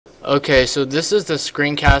Okay, so this is the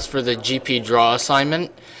screencast for the GPDraw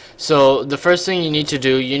assignment. So the first thing you need to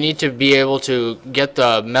do, you need to be able to get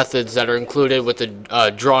the methods that are included with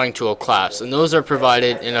the drawing tool class, and those are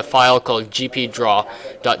provided in a file called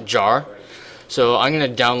gpdraw.jar. So I'm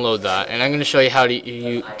going to download that, and I'm going to show you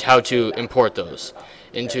how to import those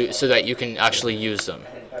into so that you can actually use them.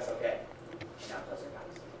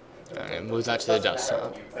 And move that to the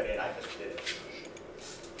desktop.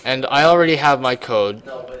 And I already have my code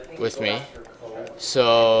with me,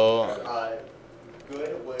 so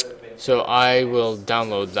I will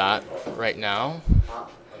download that right now.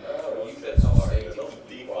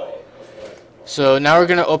 So now we're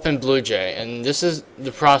going to open BlueJ, and this is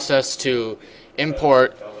the process to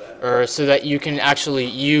import, or so that you can actually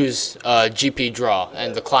use GPDraw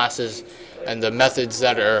and the classes and the methods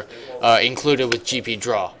that are included with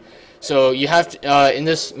GPDraw. So you have to, in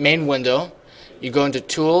this main window, you go into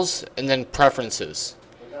Tools and then Preferences.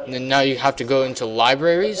 And then now you have to go into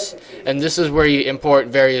Libraries, and this is where you import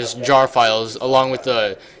various jar files along with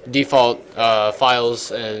the default files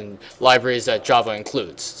and libraries that Java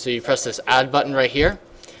includes. So you press this Add button right here,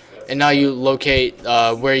 and now you locate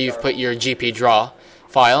where you've put your GPDraw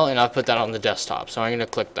file, and I'll put that on the desktop. So I'm going to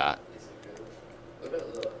click that.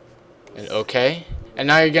 And OK. And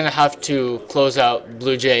now you're going to have to close out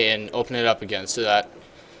BlueJ and open it up again so that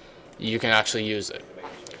you can actually use it.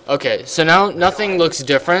 Okay, so now nothing looks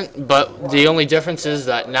different, but the only difference is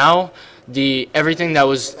that now everything that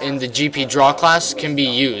was in the GPDraw class can be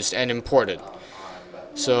used and imported.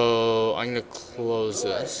 So I'm going to close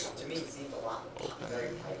this. Open.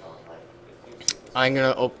 I'm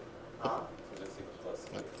going to open.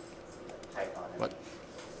 What?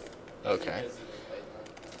 Okay.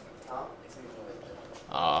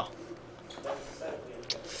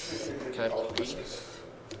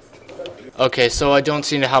 Okay, so I don't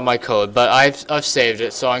seem to have my code, but I've saved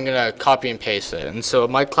it, so I'm gonna copy and paste it. And so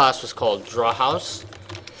my class was called DrawHouse.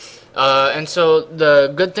 And so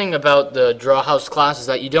the good thing about the DrawHouse class is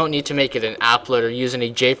that you don't need to make it an applet or use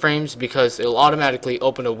any JFrames, because it'll automatically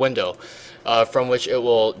open a window from which it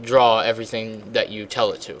will draw everything that you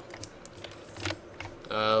tell it to.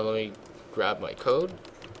 Let me grab my code.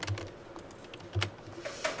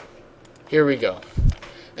 Here we go.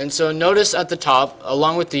 And so notice at the top,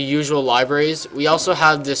 along with the usual libraries, we also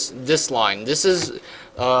have this line. This is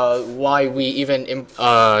why we even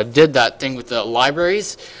did that thing with the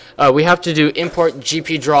libraries. We have to do import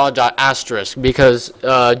gpdraw.asterisk because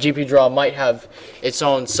GPDraw might have its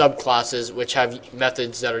own subclasses which have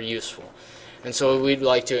methods that are useful. And so we'd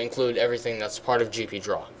like to include everything that's part of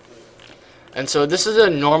GPDraw. And so this is a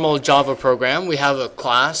normal Java program. We have a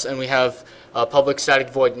class, and we have a public static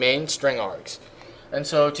void main string args. And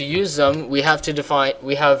so to use them, we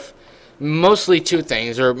have mostly two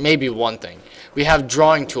things, or maybe one thing. We have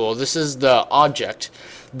drawing tool. This is the object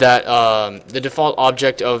that the default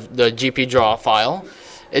object of the GPDraw file.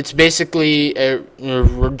 It's basically a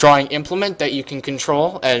drawing implement that you can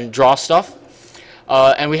control and draw stuff.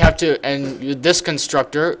 And this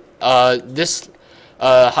constructor, this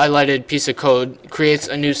highlighted piece of code creates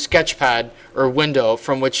a new sketchpad or window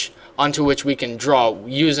onto which we can draw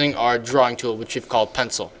using our drawing tool, which we've called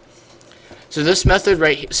pencil. So this method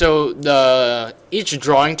right here, so each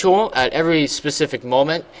drawing tool at every specific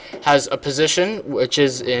moment has a position, which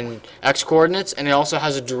is in x coordinates, and it also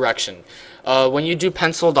has a direction. When you do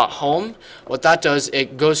pencil.home, what that does,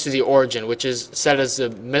 it goes to the origin, which is set as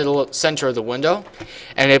the center of the window,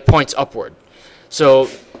 and it points upward. So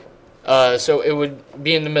it would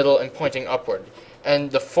be in the middle and pointing upward. And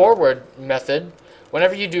the forward method,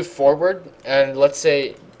 whenever you do forward, and let's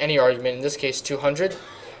say any argument, in this case 200,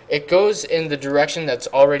 it goes in the direction that's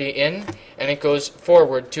already in, and it goes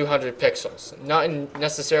forward 200 pixels. Not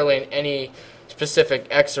necessarily in any specific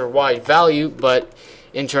x or y value, but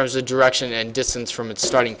in terms of direction and distance from its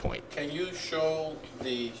starting point. Can you show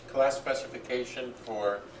the class specification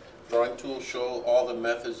for drawing tool, show all the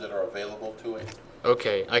methods that are available to it?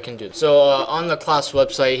 Okay, I can do it. So on the class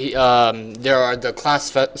website, there are the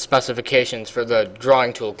class specifications for the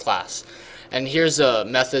drawing tool class. And here's a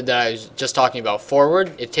method that I was just talking about,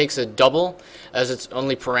 forward. It takes a double as its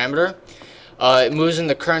only parameter. It moves in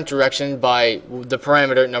the current direction by the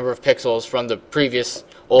parameter number of pixels from the previous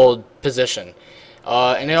old position.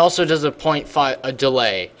 And it also does a 0.5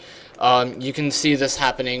 delay. You can see this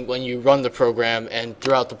happening when you run the program, and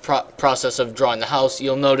throughout the process of drawing the house,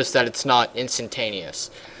 you'll notice that it's not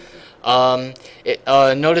instantaneous.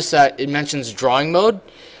 Notice that it mentions drawing mode.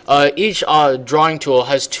 Each drawing tool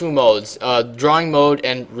has two modes, drawing mode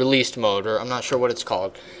and released mode, or I'm not sure what it's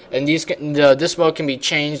called. And this mode can be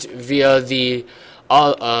changed via the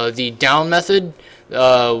down method,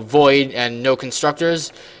 void and no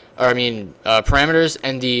constructors, or I mean parameters,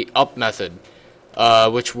 and the up method,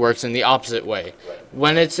 which works in the opposite way.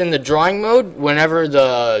 When it's in the drawing mode, whenever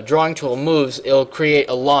the drawing tool moves, it'll create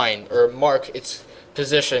a line or mark its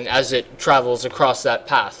position as it travels across that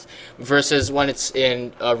path. Versus when it's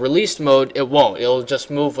in released mode, it won't. It'll just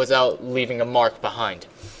move without leaving a mark behind.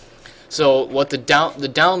 So what the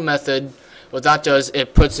down method, what that does,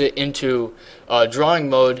 it puts it into drawing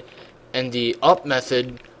mode, and the up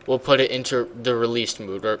method will put it into the released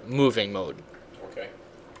mode or moving mode.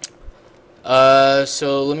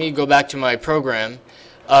 So let me go back to my program.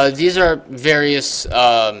 These are various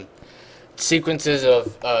sequences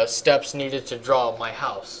of steps needed to draw my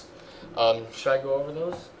house. Should I go over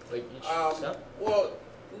those? Like each step? Well,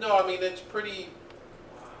 no, I mean, it's pretty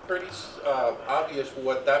obvious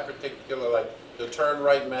what that particular, like the turn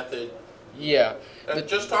right method. Yeah. And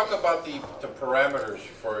just talk about the parameters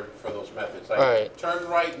for those methods. Like Alright. turn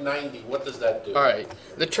right 90, what does that do? Alright.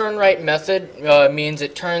 The turn right method means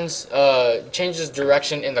it changes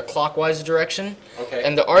direction in the clockwise direction. Okay.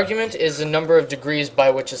 And the argument is the number of degrees by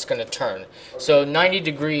which it's going to turn. So 90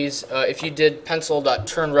 degrees, if you did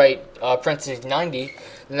pencil.turnRight parentheses 90,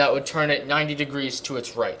 then that would turn it 90 degrees to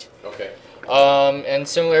its right. Okay. And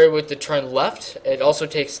similarly with the turn left, it also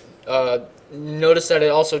takes notice that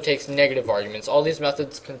it also takes negative arguments. All these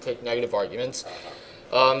methods can take negative arguments.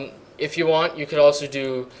 If you want, you could also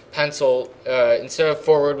do pencil, instead of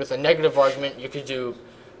forward with a negative argument, you could do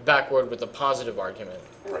backward with a positive argument.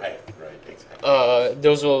 Right, exactly.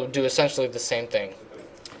 Those will do essentially the same thing.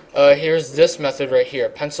 Here's this method right here,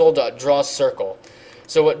 pencil.drawCircle.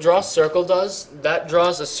 So what drawCircle does, that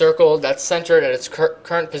draws a circle that's centered at its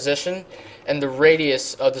current position, and the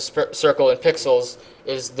radius of the circle in pixels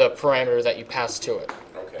is the parameter that you pass to it.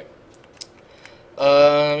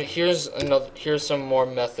 Okay. Here's some more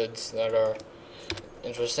methods that are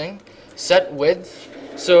interesting. Set width.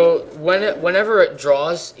 So whenever it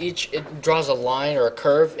draws a line or a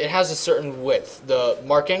curve, it has a certain width. The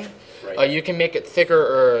marking, Right. You can make it thicker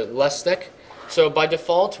or less thick. So by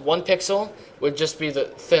default, 1 pixel would just be the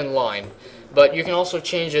thin line, but you can also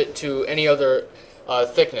change it to any other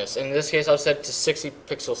thickness. In this case, I've set it to 60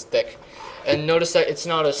 pixels thick. And notice that it's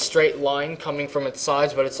not a straight line coming from its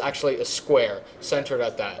sides, but it's actually a square centered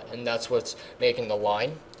at that, and that's what's making the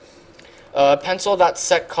line.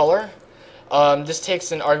 Pencil.setColor. This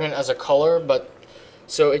takes an argument as a color, but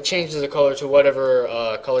so it changes the color to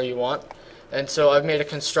whatever color you want. And so I've made a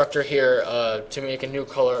constructor here to make a new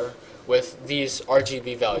color with these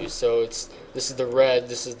RGB values. So this is the red,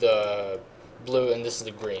 this is the blue, and this is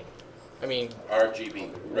the green. I mean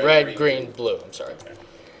RGB. red, green, blue. I'm sorry.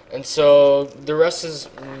 And so the rest is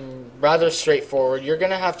rather straightforward. You're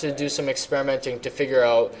going to have to do some experimenting to figure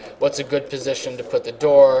out what's a good position to put the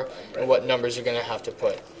door and what numbers you're going to have to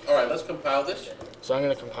put. All right, let's compile this. So I'm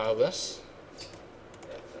going to compile this.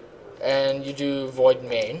 And you do void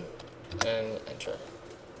main and enter.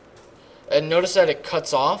 And notice that it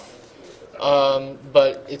cuts off,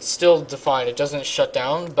 but it's still defined. It doesn't shut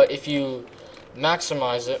down, but if you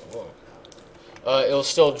maximize it, it'll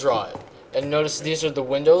still draw it. And notice these are the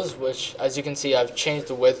windows, which, as you can see, I've changed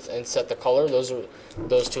the width and set the color.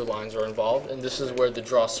 Those two lines are involved, and this is where the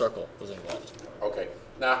draw circle was involved. Okay.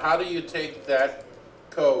 Now, how do you take that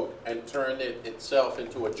code and turn it itself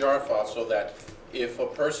into a jar file so that if a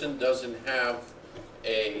person doesn't have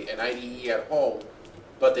an IDE at home,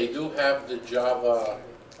 but they do have the Java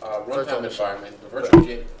runtime environment, the virtual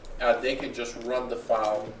machine, they can just run the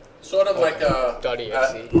file, sort of like a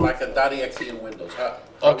 .exe in Windows. How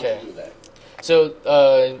Okay. would you do that?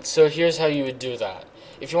 So here's how you would do that.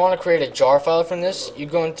 If you want to create a jar file from this, you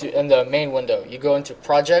go in the main window. You go into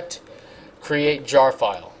Project, Create Jar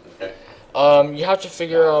File. Okay. You have to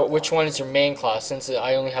figure out which one is your main class. Since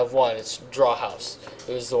I only have one, it's Draw House.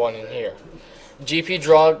 It was the one in here.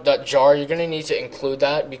 GPDraw.jar, you're going to need to include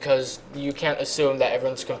that because you can't assume that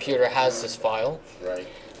everyone's computer has this file. Right.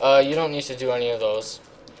 You don't need to do any of those.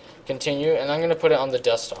 Continue, and I'm going to put it on the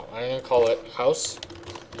desktop. I'm going to call it House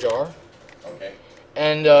Jar. Okay.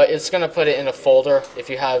 And it's going to put it in a folder. If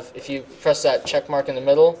you press that check mark in the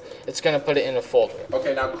middle, it's going to put it in a folder.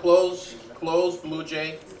 Okay, now close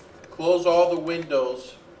BlueJ, close all the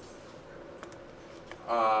windows.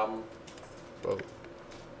 Whoa.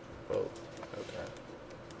 Okay.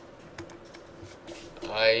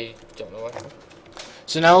 I don't know what happened.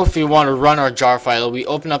 So now if we want to run our jar file, we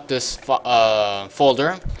open up this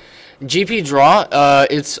folder. GPDraw,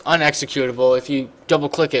 it's unexecutable. If you double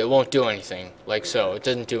click it, it won't do anything, like so. It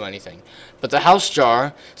doesn't do anything. But the house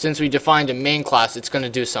jar, since we defined a main class, it's going to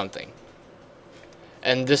do something.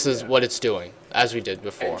 and this is Yeah. what it's doing, as we did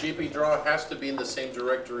before. And GPDraw has to be in the same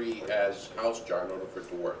directory as HouseJar in order for it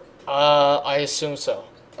to work. I assume so.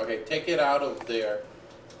 Okay, take it out of there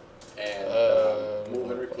and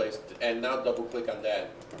move and replace, and now double click on that.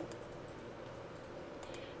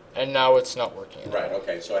 And now it's not working. Right,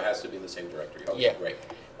 okay, so it has to be in the same directory. Okay, Yeah. great.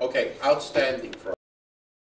 Okay, outstanding for